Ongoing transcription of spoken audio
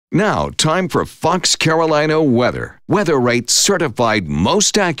Now, time for Fox Carolina weather. Weather Rate certified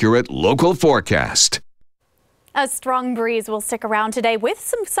most accurate local forecast. A strong breeze will stick around today with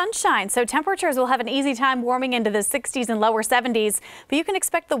some sunshine, so temperatures will have an easy time warming into the 60s and lower 70s. But you can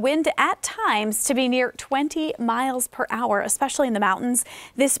expect the wind at times to be near 20 miles per hour, especially in the mountains.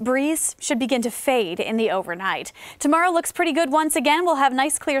 This breeze should begin to fade in the overnight. Tomorrow looks pretty good once again. We'll have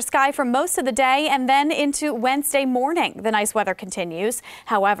nice clear sky for most of the day, and then into Wednesday morning, the nice weather continues.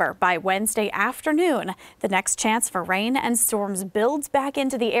 However, by Wednesday afternoon, the next chance for rain and storms builds back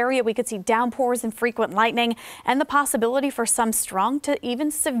into the area. We could see downpours and frequent lightning, and the possibility for some strong to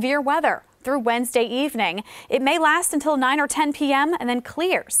even severe weather through Wednesday evening. It may last until 9 or 10 p.m. and then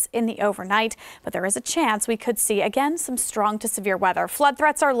clears in the overnight, but there is a chance we could see again some strong to severe weather. Flood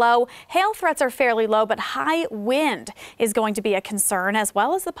threats are low, hail threats are fairly low, but high wind is going to be a concern, as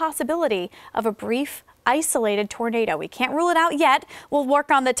well as the possibility of a brief isolated tornado. We can't rule it out yet. We'll work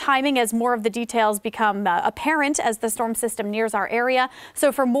on the timing as more of the details become apparent as the storm system nears our area.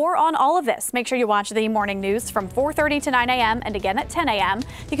 So for more on all of this, make sure you watch the morning news from 4:30 to 9 a.m. and again at 10 a.m.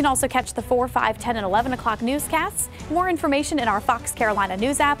 You can also catch the 4, 5, 10, and 11 o'clock newscasts. More information in our Fox Carolina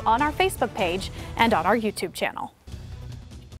News app, on our Facebook page, and on our YouTube channel.